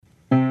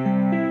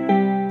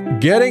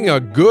Getting a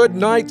good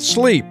night's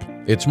sleep.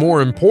 It's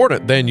more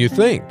important than you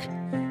think.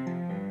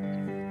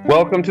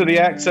 Welcome to the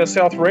Access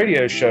Health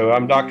Radio Show.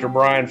 I'm Dr.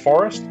 Brian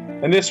Forrest,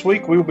 and this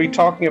week we will be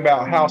talking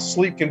about how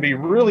sleep can be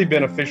really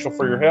beneficial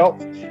for your health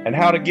and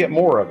how to get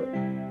more of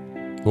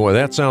it. Boy,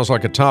 that sounds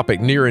like a topic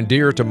near and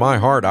dear to my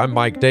heart. I'm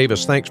Mike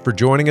Davis. Thanks for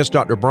joining us.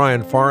 Dr.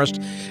 Brian Forrest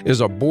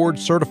is a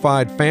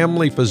board-certified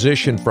family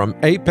physician from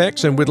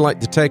Apex, and we'd like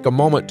to take a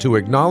moment to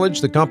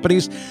acknowledge the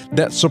companies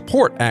that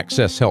support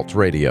Access Health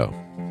Radio.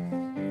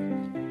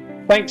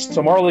 Thanks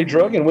to Marley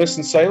Drug in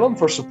Winston-Salem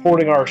for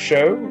supporting our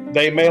show.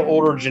 They mail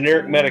order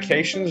generic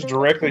medications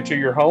directly to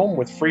your home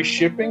with free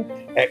shipping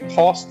at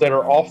costs that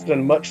are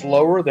often much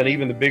lower than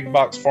even the big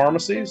box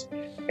pharmacies.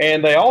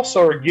 And they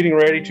also are getting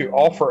ready to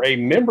offer a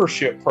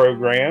membership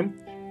program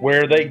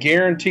where they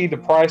guarantee the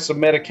price of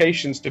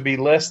medications to be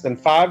less than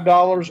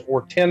 $5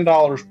 or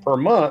 $10 per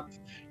month,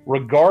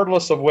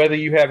 regardless of whether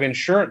you have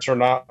insurance or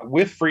not,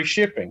 with free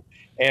shipping.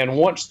 And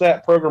once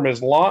that program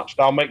is launched,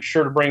 I'll make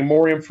sure to bring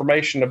more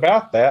information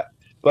about that.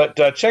 But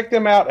check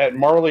them out at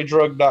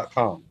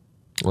marleydrug.com.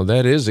 Well,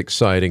 that is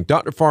exciting.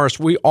 Dr. Forrest,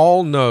 we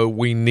all know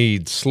we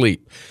need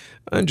sleep.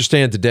 I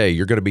understand today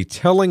you're going to be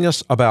telling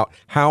us about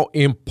how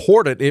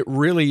important it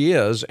really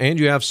is, and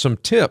you have some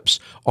tips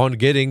on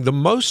getting the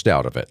most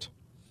out of it.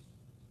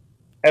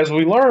 As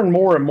we learn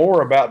more and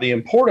more about the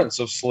importance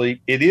of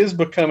sleep, it is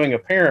becoming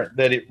apparent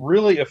that it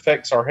really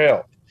affects our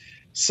health.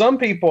 Some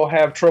people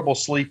have trouble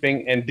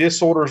sleeping and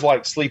disorders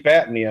like sleep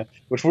apnea,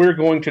 which we're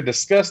going to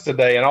discuss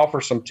today and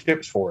offer some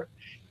tips for it.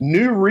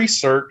 New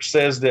research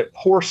says that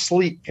poor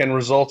sleep can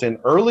result in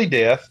early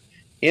death,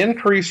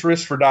 increased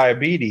risk for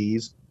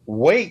diabetes,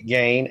 weight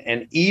gain,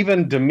 and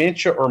even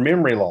dementia or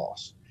memory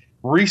loss.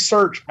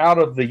 Research out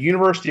of the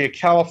University of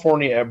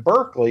California at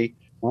Berkeley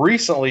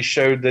recently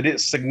showed that it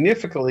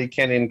significantly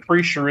can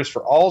increase your risk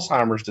for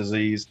Alzheimer's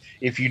disease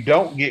if you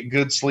don't get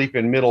good sleep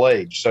in middle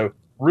age. So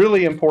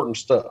really important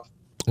stuff.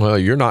 Well,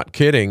 you're not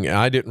kidding.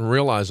 I didn't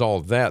realize all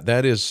of that.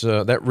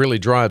 That really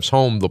drives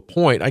home the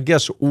point. I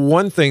guess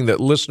one thing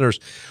that listeners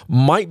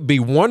might be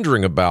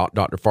wondering about,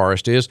 Dr.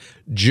 Forrest, is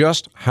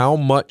just how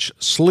much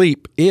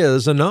sleep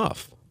is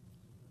enough.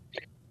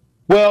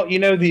 Well,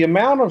 the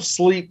amount of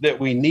sleep that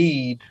we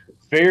need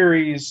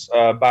varies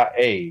by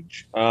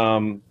age.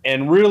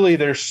 And really,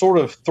 there's sort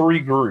of three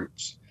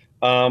groups.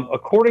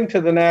 According to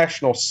the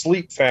National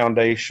Sleep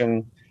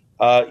Foundation,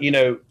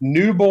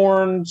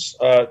 newborns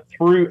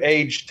through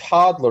age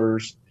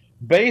toddlers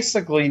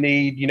basically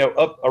need,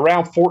 up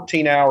around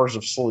 14 hours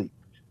of sleep.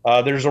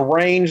 There's a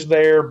range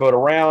there, but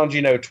around,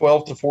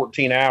 12 to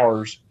 14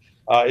 hours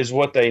is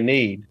what they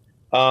need.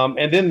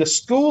 And then the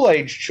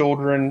school-age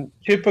children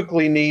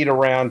typically need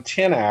around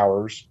 10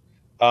 hours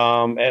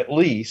at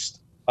least,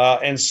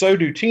 and so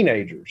do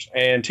teenagers.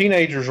 And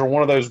teenagers are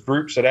one of those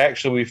groups that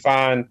actually we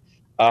find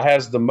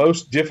has the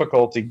most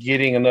difficulty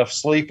getting enough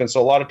sleep. And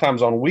so a lot of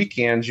times on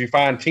weekends, you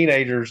find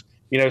teenagers,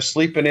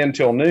 sleeping in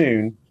till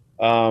noon.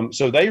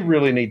 So they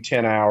really need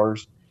 10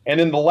 hours. And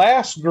then the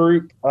last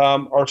group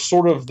are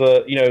sort of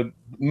the,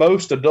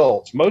 most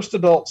adults. Most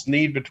adults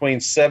need between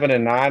 7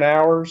 and 9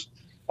 hours.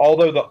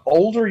 Although the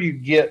older you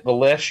get, the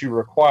less you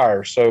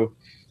require. So,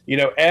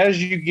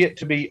 as you get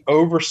to be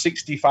over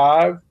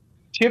 65,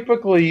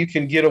 typically you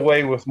can get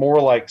away with more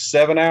like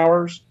 7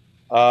 hours.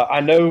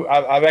 I know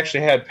I've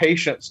actually had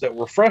patients that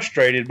were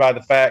frustrated by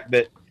the fact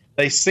that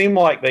they seem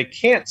like they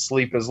can't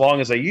sleep as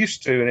long as they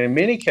used to. And in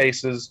many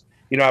cases,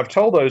 I've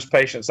told those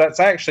patients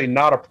that's actually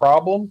not a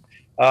problem.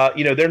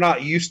 They're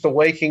not used to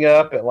waking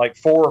up at like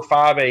 4 or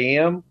 5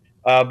 a.m.,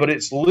 but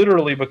it's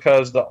literally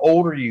because the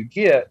older you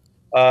get,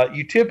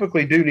 you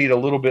typically do need a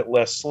little bit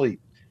less sleep.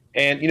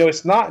 And,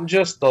 it's not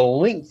just the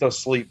length of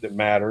sleep that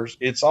matters.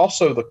 It's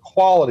also the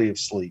quality of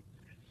sleep.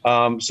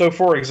 So,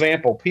 for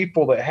example,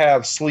 people that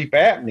have sleep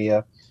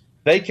apnea,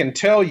 they can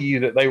tell you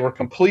that they were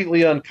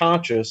completely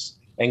unconscious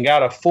and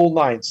got a full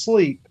night's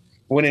sleep,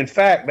 when in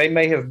fact they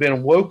may have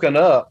been woken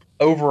up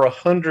over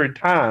 100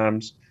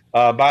 times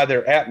by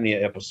their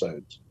apnea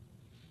episodes.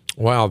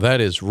 Wow, that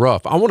is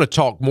rough. I want to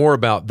talk more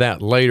about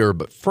that later,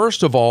 but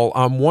first of all,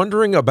 I'm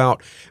wondering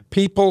about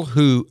people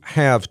who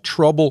have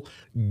trouble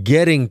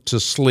getting to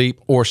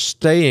sleep or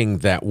staying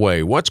that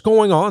way. What's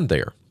going on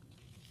there?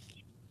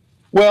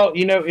 Well,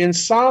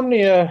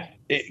 insomnia,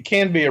 it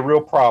can be a real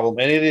problem,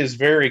 and it is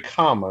very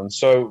common.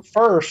 So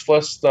first,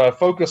 let's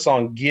focus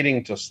on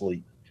getting to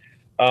sleep.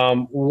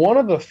 One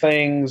of the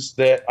things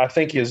that I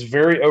think is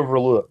very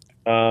overlooked,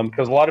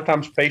 because a lot of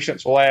times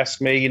patients will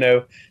ask me,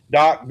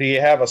 Doc, do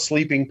you have a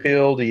sleeping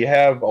pill? Do you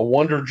have a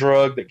wonder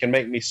drug that can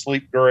make me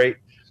sleep great?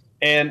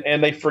 And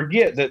they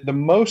forget that the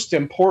most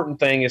important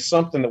thing is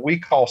something that we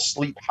call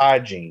sleep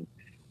hygiene.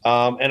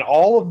 And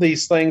all of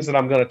these things that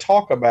I'm going to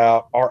talk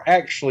about are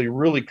actually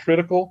really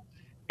critical.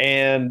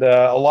 And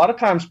a lot of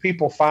times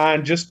people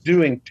find just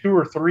doing 2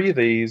 or 3 of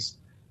these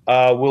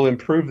will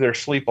improve their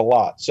sleep a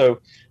lot. So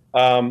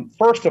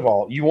first of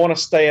all, you want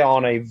to stay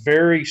on a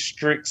very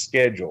strict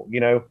schedule.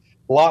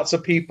 Lots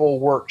of people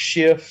work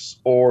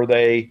shifts, or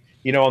they,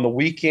 on the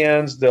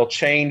weekends, they'll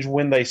change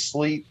when they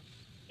sleep.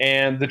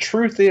 And the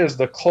truth is,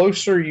 the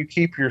closer you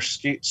keep your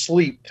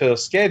sleep to a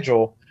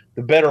schedule,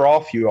 the better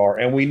off you are.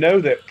 And we know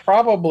that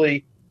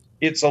probably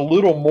it's a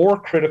little more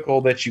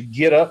critical that you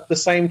get up the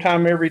same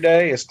time every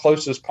day, as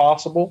close as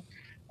possible,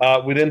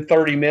 within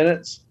 30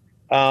 minutes.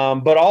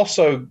 But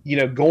also,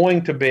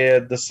 going to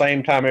bed the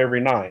same time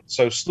every night.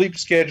 So sleep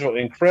schedule,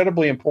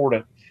 incredibly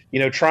important,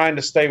 trying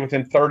to stay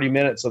within 30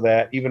 minutes of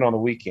that, even on the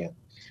weekend.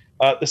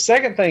 The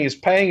second thing is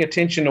paying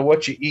attention to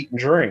what you eat and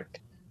drink.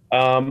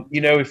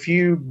 If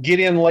you get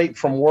in late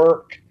from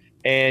work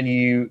and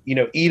you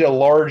eat a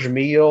large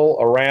meal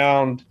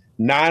around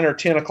 9 or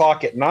 10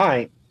 o'clock at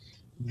night,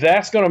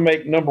 that's going to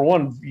make, number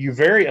one, you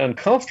very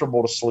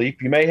uncomfortable to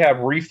sleep. You may have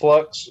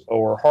reflux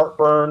or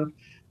heartburn,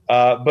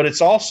 but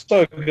it's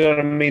also going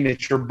to mean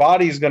that your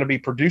body is going to be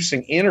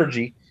producing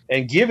energy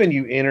and giving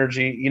you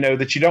energy,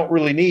 that you don't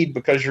really need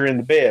because you're in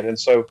the bed. And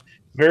so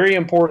very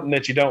important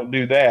that you don't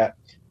do that.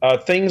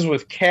 Things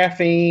with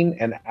caffeine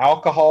and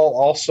alcohol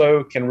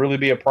also can really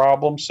be a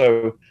problem.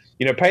 So,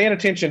 paying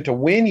attention to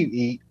when you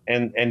eat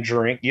and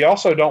drink. You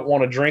also don't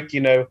want to drink,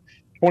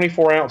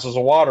 24 ounces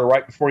of water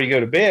right before you go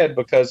to bed,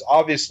 because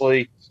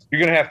obviously you're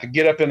going to have to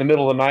get up in the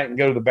middle of the night and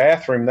go to the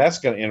bathroom. That's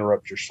going to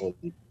interrupt your sleep.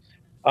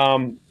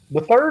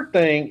 The third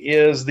thing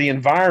is the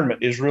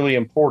environment is really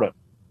important.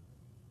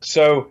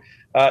 So,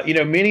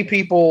 many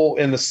people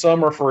in the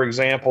summer, for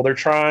example, they're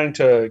trying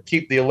to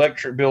keep the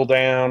electric bill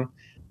down.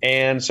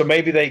 And so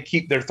maybe they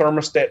keep their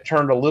thermostat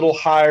turned a little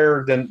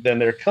higher than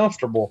they're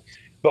comfortable.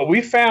 But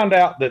we found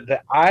out that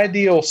the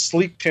ideal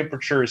sleep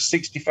temperature is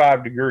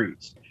 65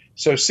 degrees.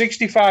 So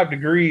 65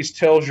 degrees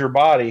tells your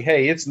body,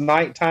 hey, it's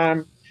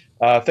nighttime.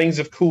 Things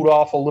have cooled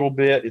off a little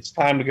bit. It's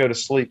time to go to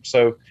sleep.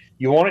 So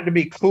you want it to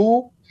be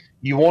cool.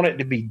 You want it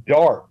to be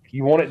dark.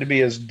 You want it to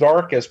be as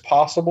dark as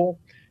possible.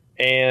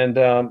 And,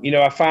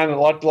 I find a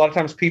lot of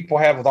times people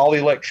have, with all the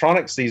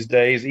electronics these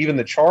days, even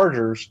the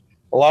chargers,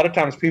 a lot of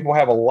times people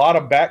have a lot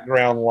of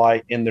background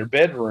light in their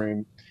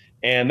bedroom,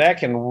 and that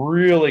can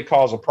really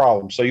cause a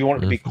problem. So you want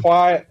it to be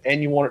quiet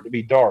and you want it to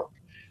be dark.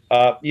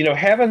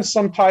 Having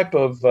some type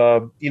of,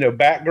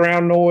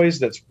 background noise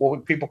that's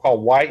what people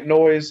call white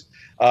noise,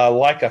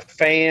 like a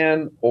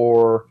fan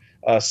or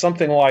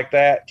something like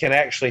that, can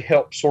actually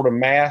help sort of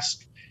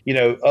mask,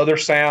 other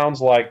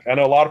sounds. Like, I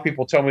know a lot of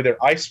people tell me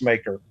their ice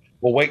maker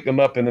will wake them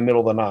up in the middle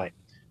of the night.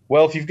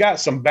 Well, if you've got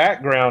some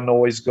background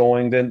noise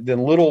going, then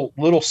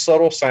little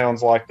subtle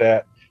sounds like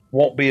that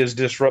won't be as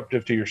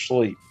disruptive to your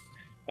sleep.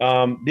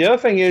 The other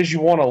thing is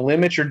you want to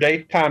limit your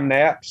daytime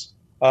naps.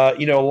 A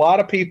lot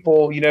of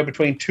people,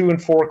 between 2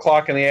 and 4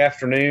 o'clock in the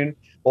afternoon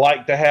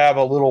like to have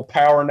a little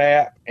power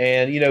nap,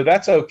 and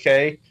that's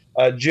okay.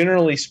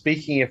 Generally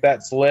speaking, if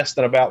that's less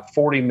than about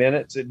 40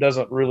 minutes, it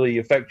doesn't really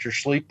affect your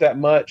sleep that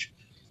much.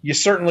 You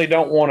certainly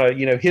don't want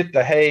to, hit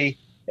the hay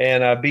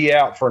and be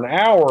out for an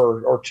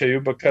hour or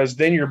two, because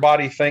then your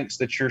body thinks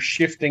that you're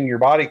shifting your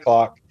body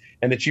clock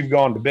and that you've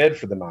gone to bed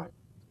for the night.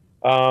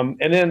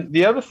 And then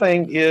the other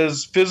thing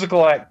is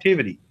physical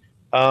activity.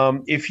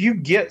 If you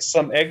get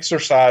some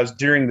exercise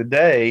during the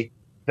day,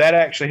 that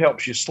actually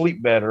helps you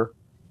sleep better.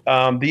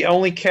 The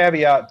only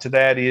caveat to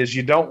that is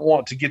you don't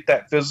want to get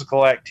that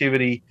physical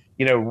activity,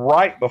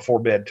 right before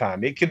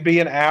bedtime. It could be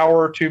an hour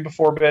or two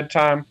before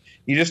bedtime.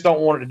 You just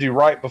don't want it to do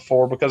right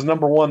before, because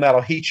number one,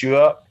 that'll heat you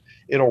up.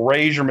 It'll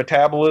raise your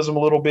metabolism a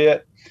little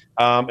bit.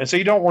 And so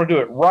you don't want to do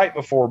it right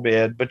before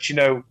bed, but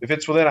if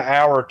it's within an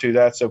hour or two,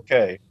 that's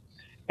okay.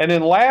 And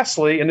then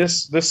lastly, and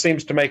this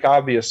seems to make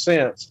obvious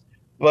sense,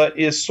 but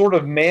is sort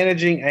of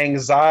managing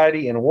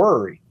anxiety and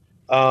worry.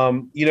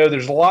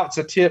 There's lots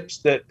of tips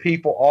that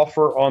people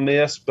offer on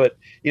this, but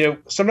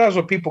sometimes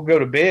when people go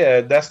to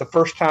bed, that's the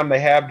first time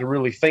they have to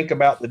really think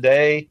about the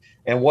day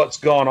and what's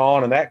gone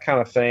on and that kind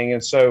of thing.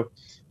 And so,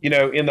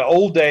 in the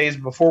old days,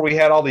 before we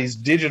had all these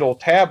digital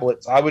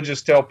tablets, I would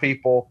just tell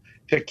people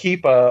to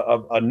keep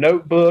a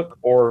notebook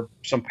or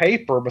some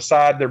paper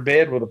beside their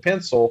bed with a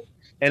pencil.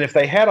 And if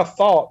they had a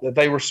thought that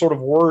they were sort of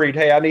worried,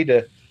 hey, I need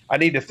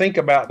to think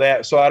about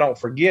that so I don't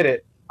forget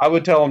it, I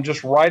would tell them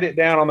just write it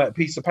down on that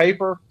piece of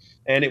paper,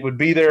 and it would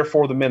be there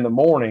for them in the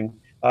morning.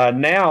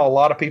 Now, a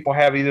lot of people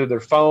have either their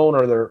phone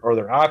or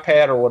their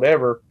iPad or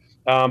whatever.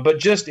 But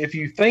just if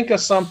you think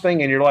of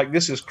something and you're like,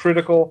 this is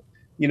critical,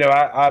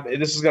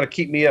 this is going to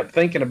keep me up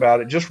thinking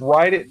about it, just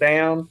write it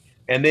down,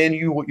 and then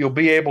you'll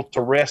be able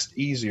to rest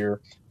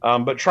easier.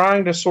 But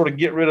trying to sort of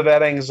get rid of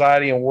that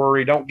anxiety and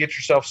worry, don't get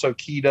yourself so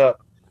keyed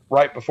up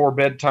right before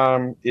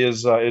bedtime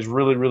is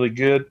really, really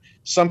good.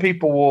 Some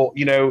people will,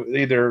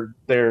 either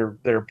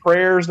their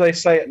prayers they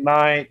say at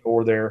night,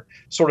 or their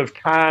sort of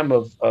time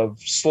of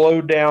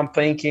slowed down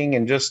thinking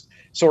and just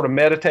sort of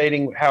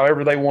meditating,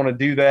 however they want to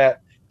do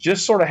that.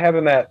 Just sort of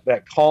having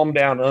that calm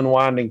down,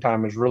 unwinding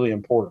time is really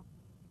important.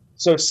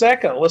 So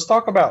second, let's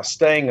talk about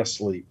staying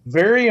asleep.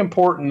 Very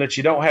important that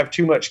you don't have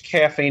too much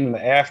caffeine in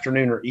the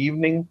afternoon or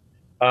evening.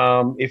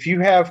 If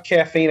you have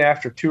caffeine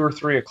after 2 or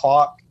 3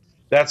 o'clock,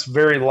 that's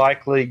very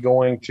likely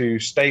going to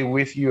stay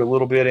with you a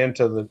little bit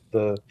into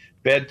the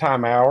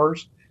bedtime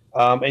hours.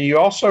 And you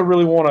also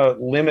really want to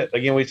limit,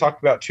 again, we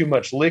talked about too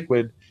much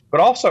liquid, but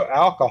also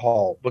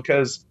alcohol,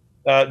 because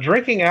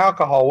Drinking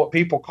alcohol, what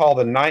people call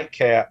the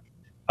nightcap,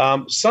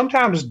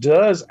 sometimes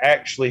does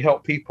actually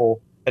help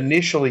people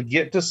initially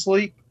get to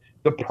sleep.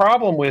 The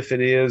problem with it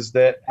is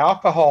that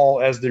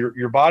alcohol, as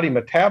your body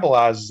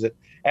metabolizes it,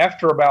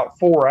 after about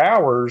 4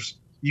 hours,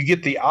 you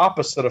get the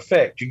opposite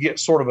effect. You get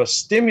sort of a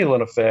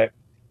stimulant effect,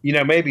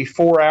 maybe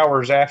 4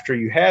 hours after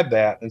you had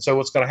that. And so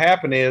what's going to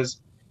happen is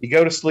you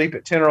go to sleep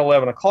at 10 or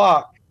 11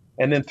 o'clock,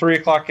 and then 3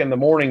 o'clock in the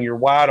morning, you're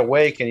wide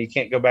awake and you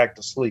can't go back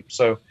to sleep.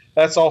 So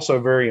that's also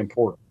very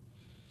important.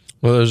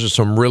 Well, those are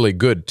some really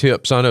good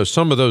tips. I know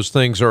some of those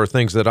things are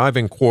things that I've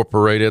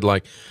incorporated,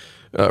 like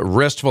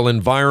restful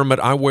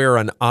environment. I wear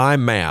an eye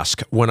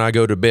mask when I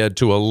go to bed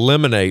to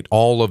eliminate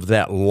all of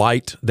that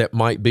light that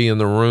might be in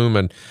the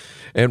room.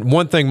 And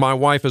one thing my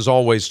wife has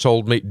always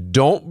told me,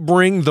 don't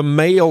bring the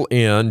mail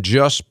in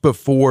just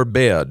before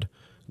bed,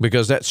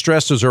 because that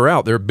stresses her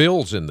out. There are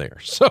bills in there.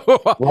 So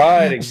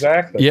right,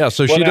 exactly. Yeah,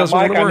 so she doesn't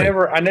Mike, want to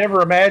worry. I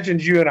never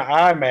imagined you in an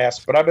eye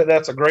mask, but I bet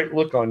that's a great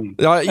look on you.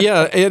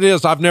 Yeah, it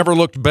is. I've never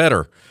looked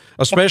better,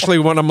 especially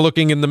when I'm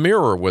looking in the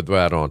mirror with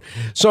that on.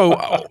 So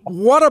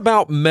what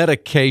about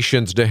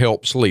medications to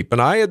help sleep?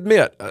 And I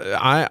admit,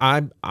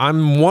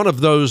 I'm one of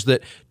those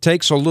that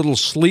takes a little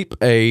sleep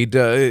aid.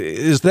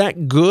 Is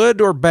that good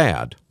or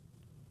bad?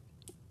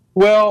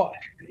 Well,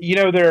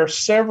 there are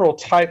several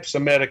types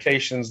of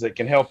medications that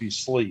can help you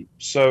sleep.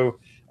 So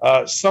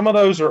some of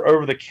those are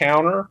over the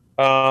counter.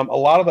 A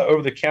lot of the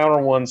over the counter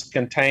ones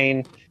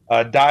contain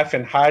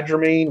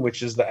diphenhydramine,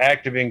 which is the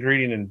active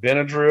ingredient in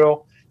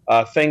Benadryl.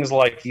 Things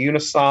like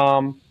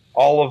Unisom,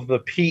 all of the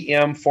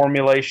PM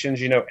formulations,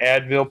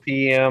 Advil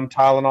PM,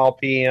 Tylenol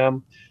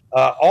PM.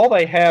 All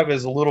they have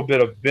is a little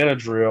bit of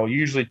Benadryl,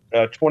 usually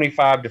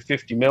 25 to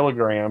 50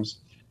 milligrams.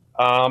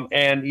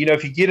 And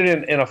if you get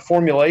it in a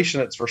formulation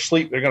that's for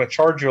sleep, they're going to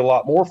charge you a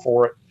lot more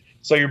for it.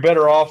 So you're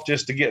better off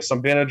just to get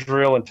some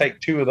Benadryl and take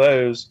 2 of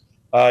those,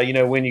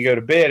 when you go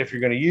to bed, if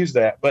you're going to use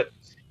that. But,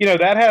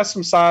 that has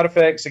some side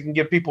effects. It can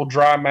give people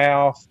dry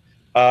mouth.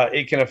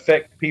 It can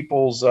affect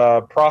people's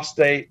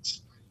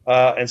prostates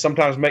and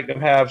sometimes make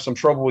them have some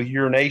trouble with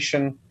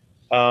urination.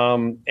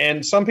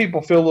 And some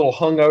people feel a little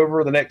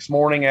hungover the next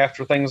morning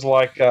after things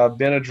like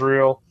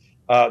Benadryl.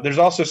 There's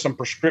also some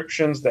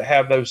prescriptions that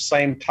have those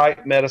same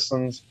type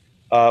medicines.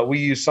 We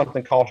use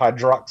something called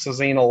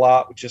hydroxyzine a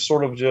lot, which is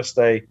sort of just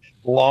a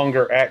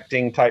longer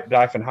acting type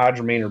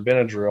diphenhydramine or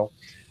Benadryl.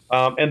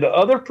 And the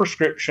other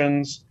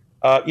prescriptions,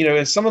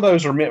 and some of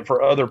those are meant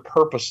for other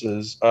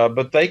purposes,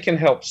 but they can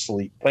help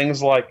sleep.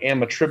 Things like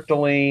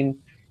amitriptyline,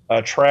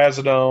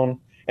 trazodone.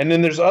 And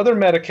then there's other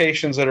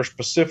medications that are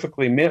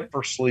specifically meant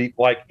for sleep,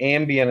 like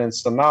Ambien and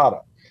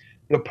Sonata.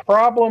 The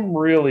problem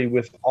really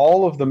with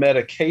all of the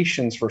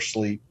medications for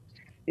sleep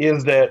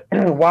is that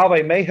while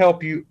they may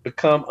help you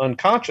become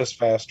unconscious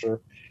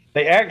faster,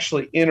 they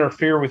actually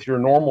interfere with your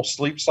normal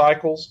sleep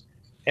cycles.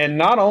 And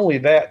not only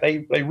that,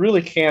 they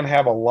really can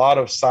have a lot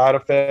of side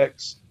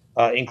effects,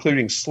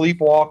 including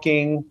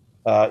sleepwalking,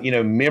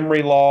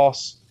 memory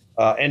loss,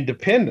 and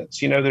dependence.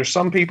 There's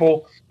some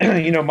people,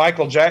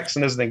 Michael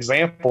Jackson is an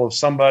example of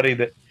somebody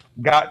that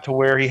got to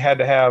where he had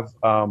to have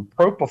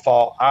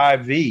propofol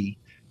IV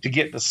to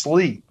get to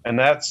sleep, and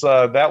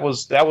that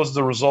was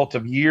the result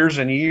of years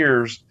and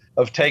years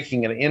of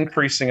taking an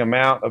increasing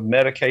amount of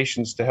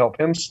medications to help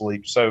him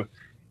sleep. So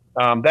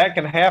that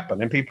can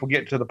happen, and people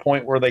get to the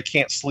point where they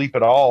can't sleep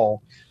at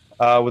all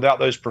without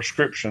those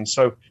prescriptions.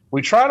 So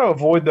we try to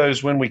avoid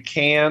those when we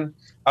can.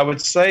 I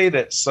would say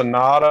that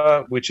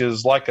Sonata, which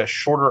is like a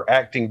shorter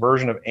acting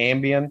version of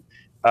Ambien,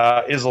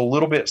 is a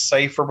little bit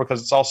safer because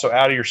it's also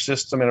out of your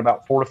system in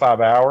about 4 to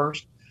 5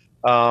 hours.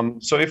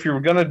 So if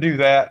you're going to do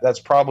that, that's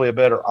probably a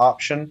better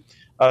option.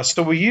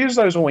 So we use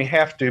those when we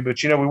have to,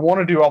 but we want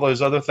to do all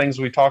those other things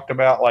we talked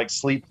about, like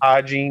sleep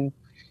hygiene,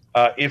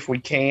 if we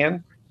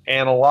can.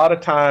 And a lot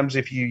of times,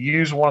 if you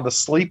use one of the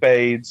sleep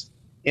aids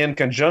in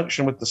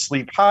conjunction with the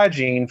sleep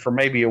hygiene for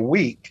maybe a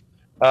week,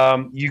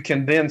 you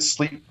can then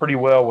sleep pretty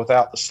well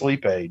without the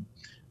sleep aid.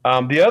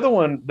 The other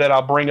one that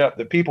I'll bring up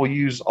that people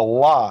use a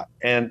lot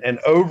and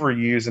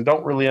overuse and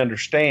don't really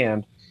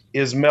understand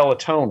is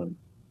melatonin.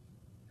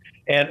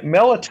 And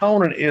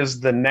melatonin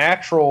is the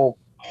natural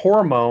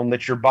hormone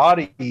that your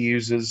body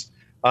uses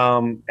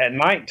at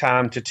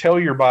nighttime to tell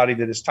your body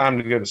that it's time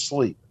to go to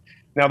sleep.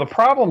 Now, the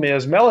problem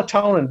is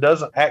melatonin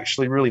doesn't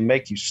actually really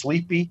make you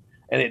sleepy,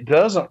 and it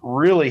doesn't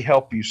really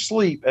help you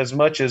sleep as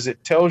much as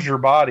it tells your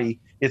body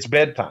it's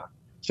bedtime.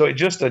 So it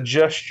just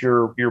adjusts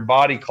your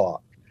body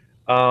clock.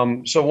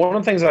 So one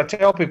of the things I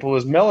tell people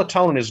is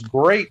melatonin is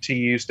great to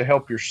use to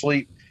help your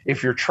sleep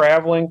if you're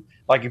traveling.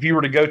 Like if you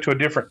were to go to a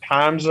different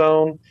time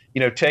zone,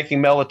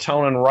 taking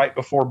melatonin right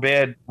before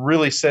bed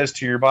really says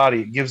to your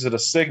body, it gives it a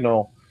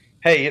signal,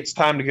 hey, it's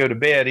time to go to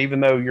bed, even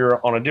though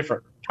you're on a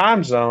different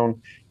time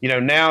zone,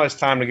 now it's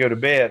time to go to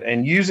bed.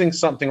 And using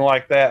something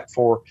like that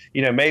for,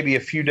 maybe a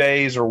few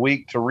days or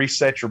week to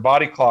reset your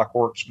body clock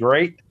works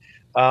great.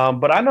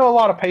 But I know a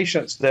lot of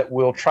patients that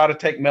will try to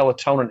take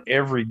melatonin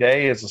every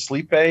day as a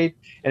sleep aid,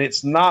 and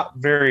it's not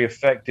very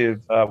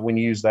effective when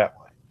you use that way.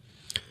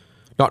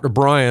 Dr.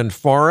 Brian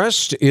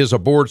Forrest is a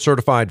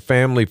board-certified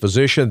family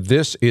physician.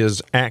 This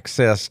is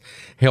Access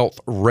Health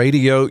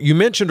Radio. You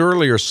mentioned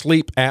earlier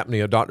sleep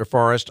apnea, Dr.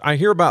 Forrest. I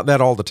hear about that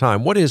all the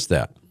time. What is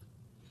that?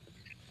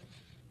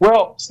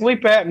 Well,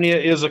 sleep apnea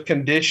is a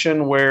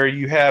condition where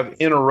you have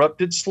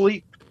interrupted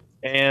sleep,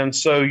 and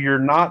so you're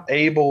not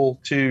able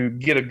to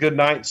get a good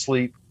night's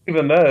sleep,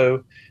 even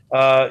though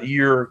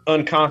you're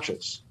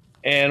unconscious.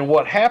 And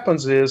what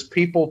happens is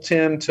people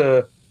tend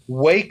to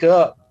wake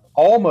up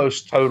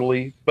almost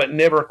totally, but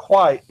never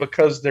quite,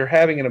 because they're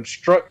having an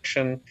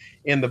obstruction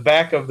in the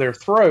back of their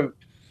throat.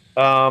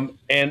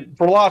 And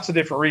for lots of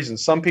different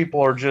reasons. Some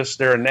people are just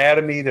their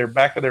anatomy, their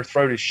back of their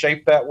throat is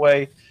shaped that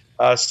way.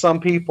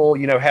 Some people,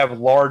 have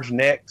large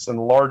necks, and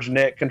large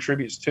neck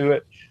contributes to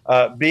it.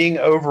 Being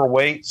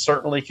overweight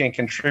certainly can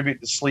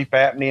contribute to sleep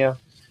apnea.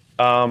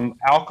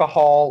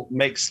 Alcohol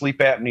makes sleep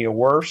apnea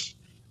worse.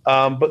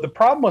 But the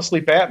problem with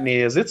sleep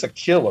apnea is it's a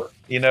killer.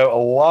 A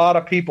lot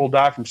of people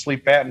die from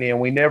sleep apnea, and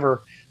we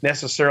never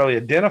necessarily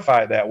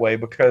identify it that way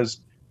because,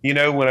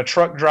 when a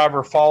truck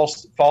driver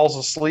falls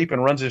asleep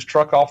and runs his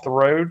truck off the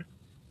road,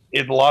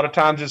 a lot of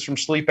times it's from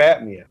sleep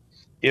apnea.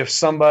 If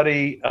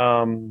somebody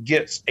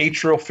gets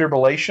atrial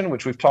fibrillation,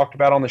 which we've talked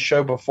about on the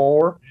show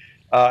before,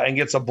 and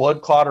gets a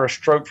blood clot or a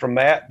stroke from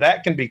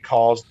that can be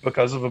caused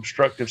because of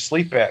obstructive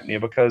sleep apnea,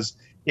 because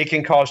it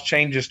can cause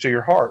changes to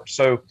your heart.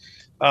 So,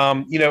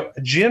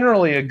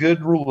 generally a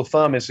good rule of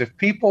thumb is if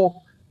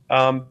people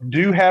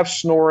do have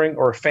snoring,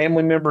 or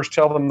family members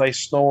tell them they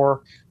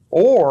snore,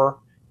 or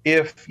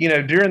if,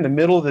 during the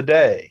middle of the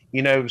day,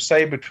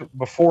 say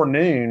before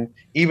noon,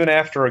 even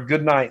after a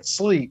good night's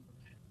sleep,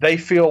 they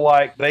feel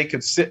like they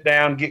could sit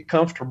down, get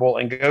comfortable,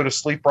 and go to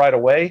sleep right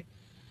away,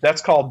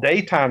 that's called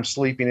daytime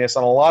sleepiness.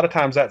 And a lot of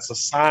times that's a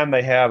sign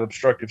they have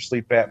obstructive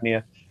sleep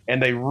apnea,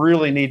 and they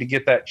really need to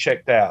get that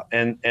checked out.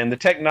 And the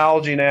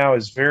technology now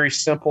is very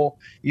simple.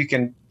 You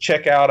can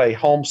check out a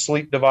home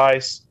sleep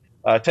device,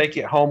 take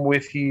it home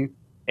with you,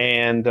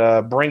 and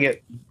bring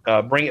it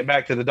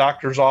back to the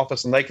doctor's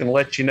office, and they can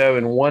let you know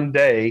in one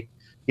day,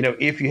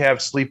 if you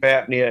have sleep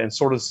apnea and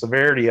sort of the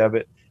severity of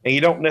it. And you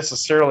don't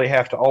necessarily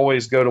have to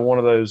always go to one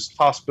of those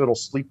hospital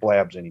sleep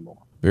labs anymore.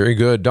 Very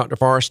good. Dr.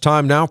 Forrest,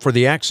 time now for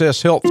the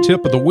Access Health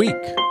Tip of the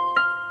Week.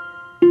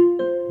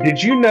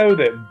 Did you know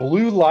that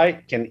blue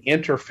light can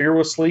interfere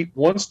with sleep?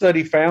 One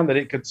study found that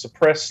it could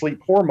suppress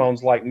sleep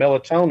hormones like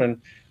melatonin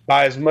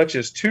by as much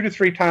as 2 to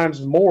 3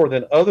 times more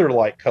than other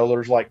light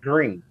colors like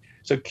green.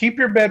 So keep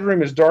your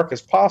bedroom as dark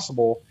as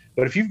possible,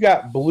 but if you've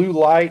got blue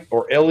light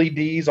or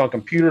LEDs on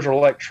computers or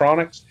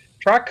electronics,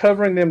 try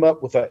covering them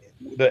up with the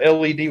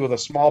LED with a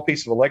small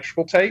piece of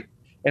electrical tape,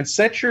 and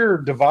set your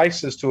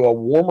devices to a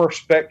warmer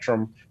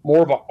spectrum,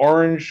 more of an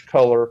orange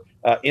color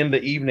in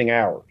the evening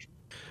hours.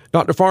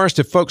 Dr. Forrest,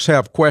 if folks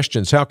have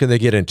questions, how can they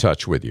get in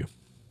touch with you?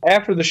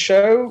 After the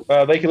show,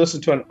 they can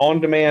listen to an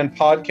on-demand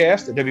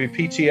podcast at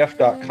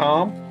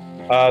WPTF.com.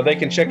 They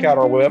can check out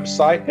our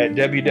website at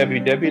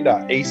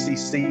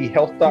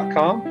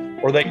www.acchealth.com,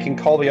 or they can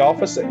call the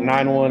office at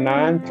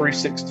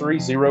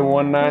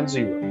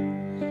 919-363-0190.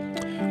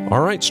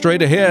 All right,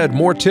 straight ahead,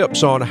 more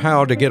tips on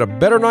how to get a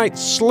better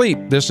night's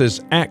sleep. This is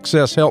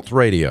Access Health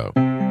Radio.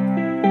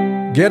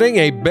 Getting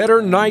a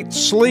better night's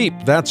sleep.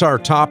 That's our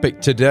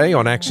topic today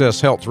on Access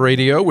Health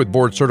Radio with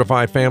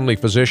board-certified family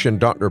physician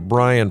Dr.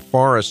 Brian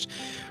Forrest.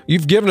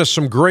 You've given us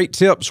some great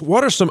tips.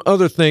 What are some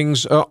other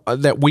things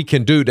that we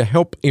can do to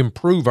help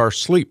improve our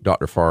sleep,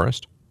 Dr.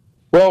 Forrest?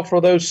 Well, for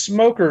those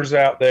smokers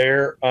out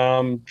there,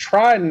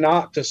 try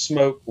not to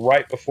smoke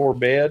right before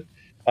bed.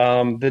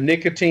 The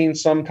nicotine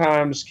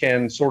sometimes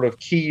can sort of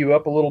key you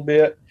up a little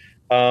bit.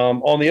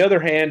 On the other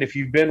hand, if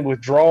you've been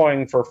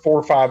withdrawing for 4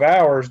 or 5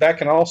 hours, that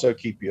can also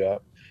keep you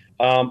up.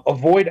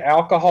 Avoid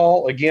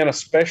alcohol, again,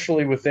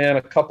 especially within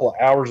a couple of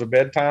hours of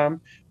bedtime,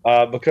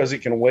 because it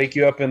can wake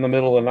you up in the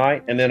middle of the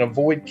night. And then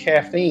avoid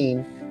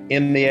caffeine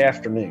in the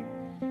afternoon.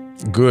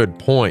 Good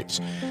points.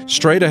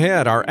 Straight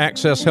ahead, our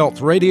Access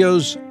Health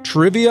Radio's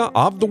Trivia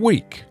of the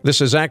Week.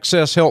 This is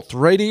Access Health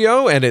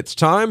Radio, and it's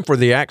time for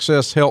the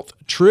Access Health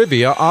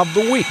Trivia of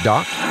the Week,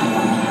 Doc.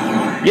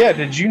 Yeah,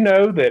 did you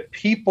know that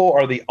people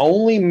are the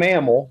only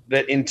mammal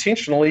that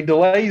intentionally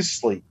delays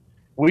sleep?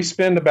 We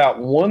spend about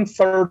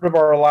 1/3 of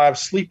our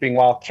lives sleeping,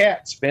 while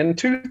cats spend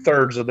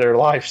 2/3 of their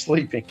life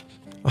sleeping.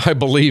 I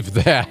believe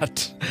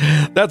that.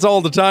 That's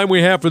all the time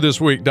we have for this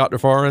week, Dr.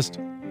 Forrest.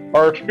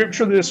 Our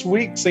scripture this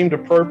week seemed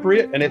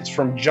appropriate, and it's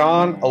from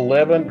John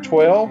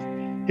 11:12.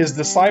 His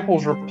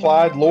disciples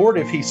replied, "Lord,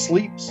 if he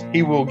sleeps,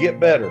 he will get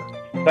better."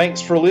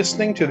 Thanks for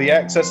listening to the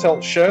Access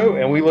Health Show,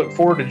 and we look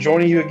forward to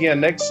joining you again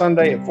next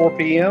Sunday at 4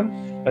 p.m.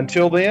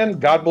 Until then,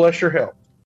 God bless your health.